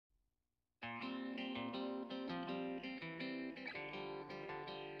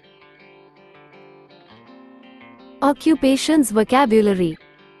Occupations vocabulary.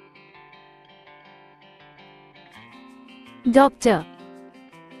 Doctor.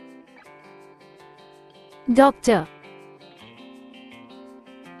 Doctor.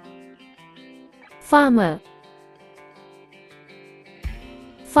 Farmer.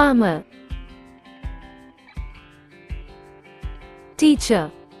 Farmer.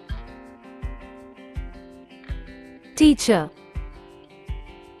 Teacher. Teacher.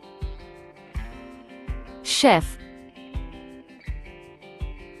 Chef.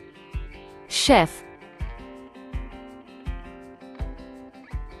 Chef.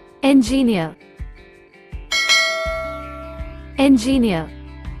 Engineer. Engineer.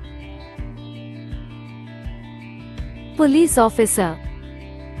 Police officer.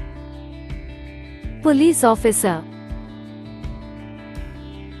 Police officer.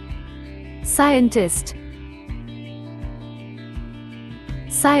 Scientist.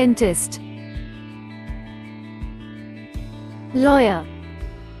 Scientist. Lawyer.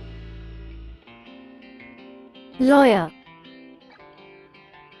 Lawyer.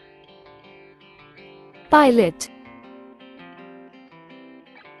 Pilot.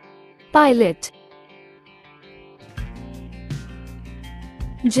 Pilot.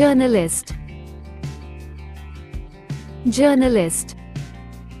 Journalist. Journalist.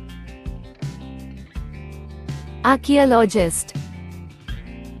 Archaeologist.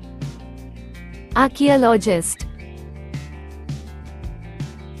 Archaeologist.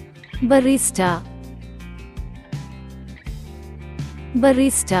 Barista.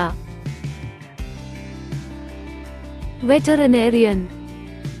 Barista. Veterinarian.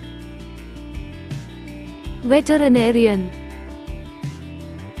 Veterinarian.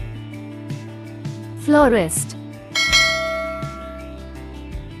 Florist.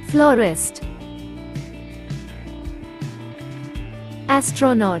 Florist.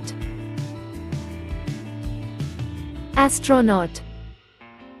 Astronaut. Astronaut.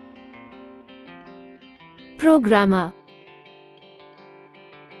 Programmer.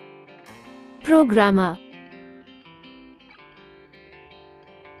 Programmer.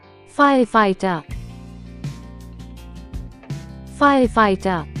 Firefighter.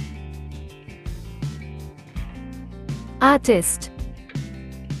 Firefighter. Artist.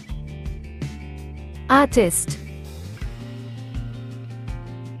 Artist.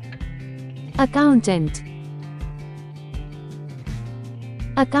 Accountant.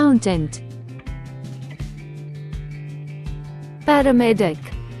 Accountant. Paramedic.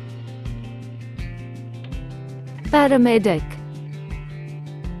 Paramedic.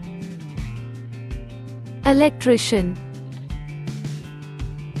 Electrician.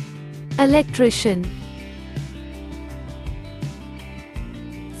 Electrician.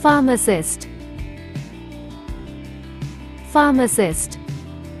 Pharmacist. Pharmacist.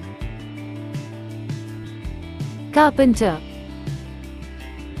 Carpenter.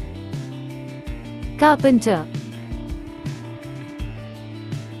 Carpenter.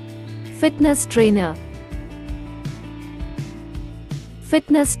 Fitness trainer.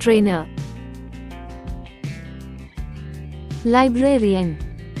 Fitness trainer. Librarian.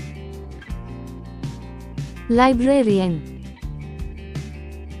 Librarian.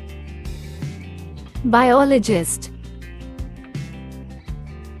 Biologist.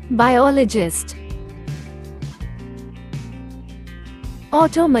 Biologist.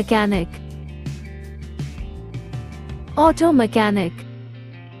 Auto mechanic. Auto mechanic.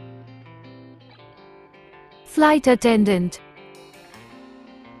 Flight attendant.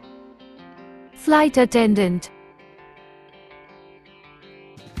 Flight attendant.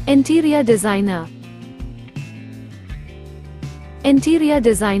 Interior designer. Interior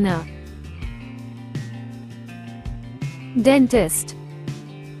designer. Dentist.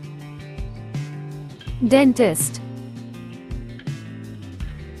 Dentist.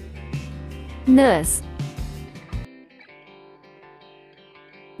 Nurse.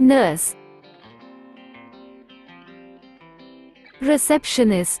 Nurse.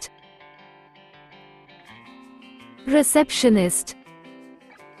 Receptionist. Receptionist.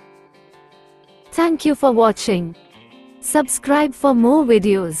 Thank you for watching. Subscribe for more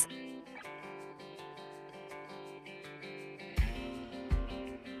videos.